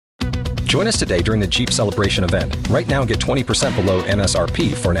Join us today during the Jeep Celebration event. Right now, get 20% below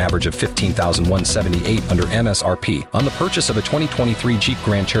MSRP for an average of $15,178 under MSRP on the purchase of a 2023 Jeep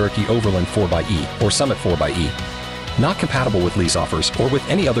Grand Cherokee Overland 4xE or Summit 4xE. Not compatible with lease offers or with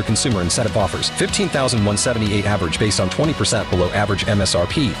any other consumer incentive offers. $15,178 average based on 20% below average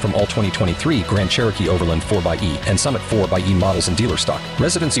MSRP from all 2023 Grand Cherokee Overland 4xE and Summit 4xE models in dealer stock.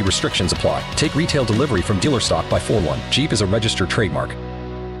 Residency restrictions apply. Take retail delivery from dealer stock by 4/1. Jeep is a registered trademark.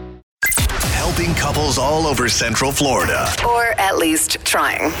 Helping couples all over Central Florida. Or at least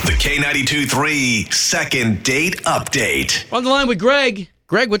trying. The K92-3 Second Date Update. On the line with Greg.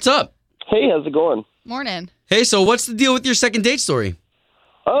 Greg, what's up? Hey, how's it going? Morning. Hey, so what's the deal with your second date story?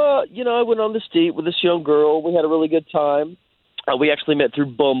 I went on this date with this young girl. We had a really good time. We actually met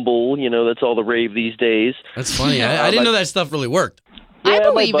through Bumble. That's all the rave these days. That's funny. I didn't know that stuff really worked. Yeah, I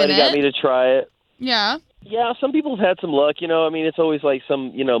believe my buddy in got it. me to try it. Yeah. Yeah, some people have had some luck. It's always like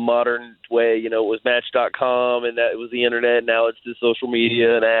some, modern way. It was Match.com, and that was the internet. Now it's the social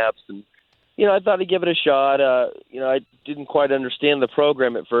media and apps. And, I thought I'd give it a shot. I didn't quite understand the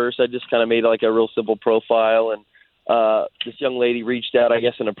program at first. I just kind of made like a real simple profile. And this young lady reached out, I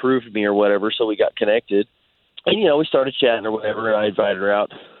guess, and approved me or whatever. So we got connected. And, we started chatting or whatever. And I invited her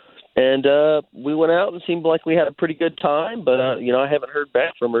out. And we went out and seemed like we had a pretty good time. But, I haven't heard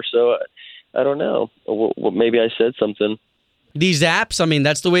back from her. So I don't know. Well, maybe I said something. These apps,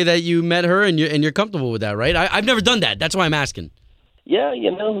 that's the way that you met her and you're comfortable with that, right? I've never done that. That's why I'm asking. Yeah,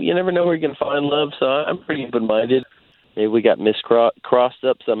 you never know where you're going to find love, so I'm pretty open-minded. Maybe we got crossed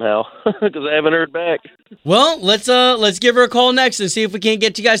up somehow because I haven't heard back. Well, let's give her a call next and see if we can't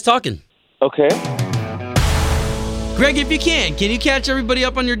get you guys talking. Okay. Greg, if you can you catch everybody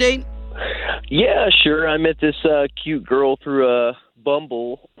up on your date? Yeah, sure. I met this cute girl through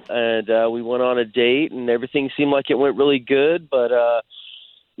Bumble, and we went on a date, and everything seemed like it went really good, but,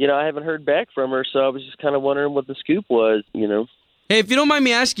 I haven't heard back from her, so I was just kind of wondering what the scoop was, Hey, if you don't mind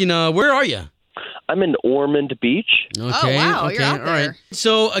me asking, where are you? I'm in Ormond Beach. Okay, Oh, wow, okay, you're out all right. there.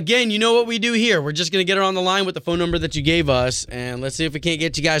 So, again, you know what we do here. We're just going to get her on the line with the phone number that you gave us, and let's see if we can't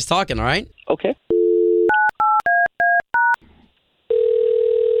get you guys talking, all right? Okay.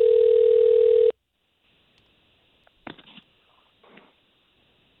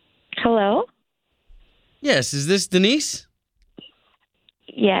 Hello? Yes, is this Denise?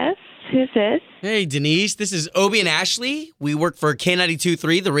 Yes, who's this? Hey, Denise, this is Obie and Ashley. We work for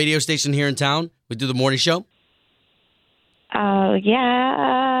K92.3, the radio station here in town. We do the morning show. Oh,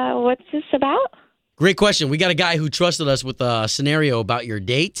 yeah. What's this about? Great question. We got a guy who trusted us with a scenario about your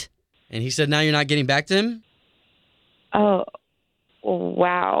date, and he said now you're not getting back to him? Oh,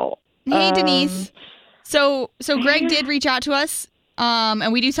 wow. Hey, Denise. So Greg did reach out to us,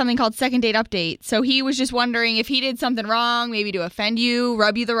 and we do something called Second Date Update. So he was just wondering if he did something wrong, maybe to offend you,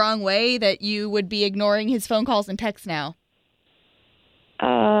 rub you the wrong way, that you would be ignoring his phone calls and texts now.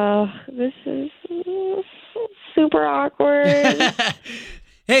 This is super awkward.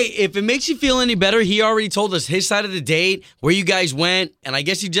 Hey, if it makes you feel any better, he already told us his side of the date, where you guys went, and I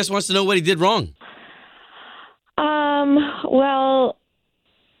guess he just wants to know what he did wrong. Well,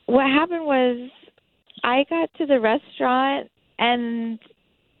 what happened was I got to the restaurant and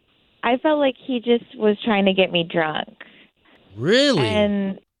I felt like he just was trying to get me drunk. Really?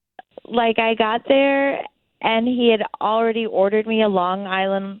 And I got there and he had already ordered me a Long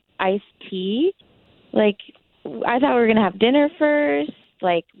Island iced tea. I thought we were going to have dinner first,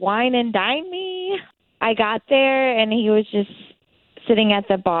 wine and dine me. I got there and he was just sitting at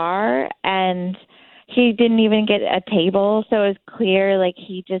the bar and he didn't even get a table, so it was clear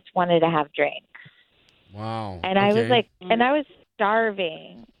he just wanted to have drinks. Wow. And I was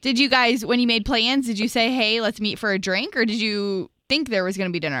starving. Did you guys, when you made plans, did you say, hey, let's meet for a drink, or did you think there was going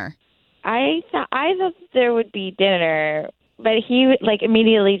to be dinner? I thought there would be dinner, but he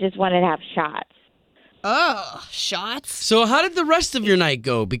immediately just wanted to have shots. Oh, shots? So how did the rest of your night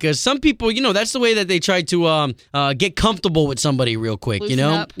go? Because some people, that's the way that they try to get comfortable with somebody real quick, Loosen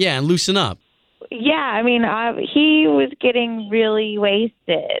up. Yeah, and loosen up. Yeah, he was getting really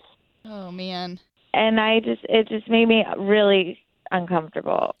wasted. Oh, man. And it just made me really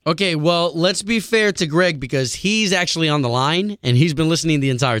uncomfortable. Okay, well, let's be fair to Greg because he's actually on the line and he's been listening the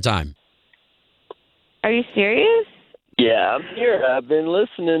entire time. Are you serious? Yeah, I'm here. I've been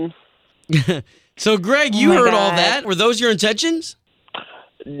listening. So, Greg, you heard all that. Were those your intentions?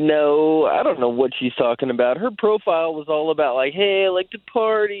 No, I don't know what she's talking about. Her profile was all about hey, I like to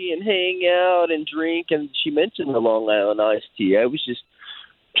party and hang out and drink, and she mentioned the Long Island iced tea. I was just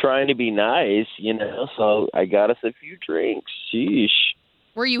trying to be nice, so I got us a few drinks. Sheesh.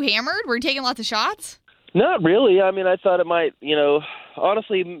 Were you hammered? Were you taking lots of shots? Not really. I mean, I thought it might,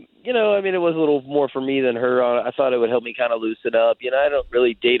 honestly, I mean, it was a little more for me than her. I thought it would help me kind of loosen up. I don't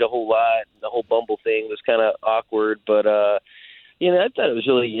really date a whole lot. The whole Bumble thing was kind of awkward, but, I thought it was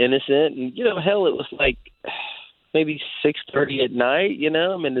really innocent. And, hell, it was like maybe 6:30 at night,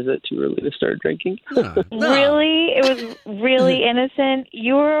 I mean, is it too early to start drinking? No. Really? It was really innocent.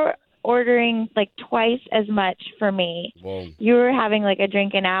 You were ordering like twice as much for me. Whoa. You were having like a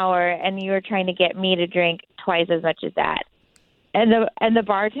drink an hour, and you were trying to get me to drink twice as much as that. And the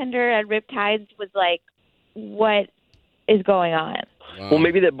bartender at Riptides was like, "What is going on?" Well,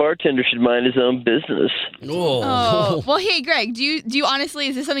 maybe that bartender should mind his own business. Oh, well, hey, Greg, do you honestly,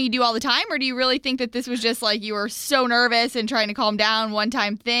 is this something you do all the time, or do you really think that this was just like you were so nervous and trying to calm down,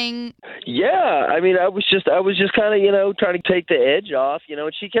 one-time thing? Yeah, I mean, I was just kind of, trying to take the edge off,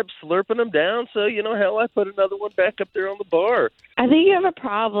 and she kept slurping them down. So, hell, I put another one back up there on the bar. I think you have a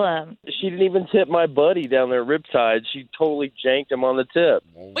problem. She didn't even tip my buddy down there at Riptide. She totally janked him on the tip.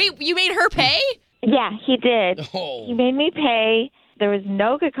 Wait, you made her pay? Yeah, he did. Oh. He made me pay. There was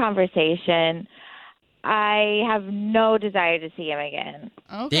no good conversation. I have no desire to see him again.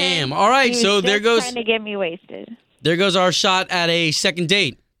 Okay. Damn. All right, He was so just there goes trying to get me wasted. there goes our shot at a second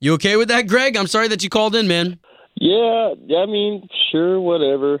date. You okay with that, Greg? I'm sorry that you called in, man. Yeah, I mean, sure,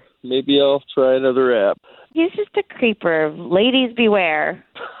 whatever. Maybe I'll try another app. He's just a creeper. Ladies beware.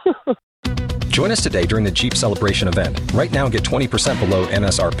 Join us today during the Jeep Celebration event. Right now, get 20% below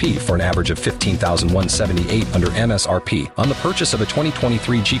MSRP for an average of $15,178 under MSRP on the purchase of a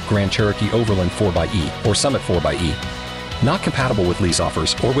 2023 Jeep Grand Cherokee Overland 4xE or Summit 4xE. Not compatible with lease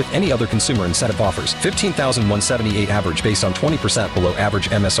offers or with any other consumer incentive offers. $15,178 average based on 20% below average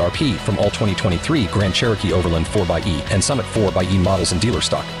MSRP from all 2023 Grand Cherokee Overland 4xE and Summit 4xE models in dealer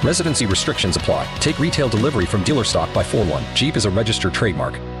stock. Residency restrictions apply. Take retail delivery from dealer stock by 4/1. Jeep is a registered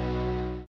trademark.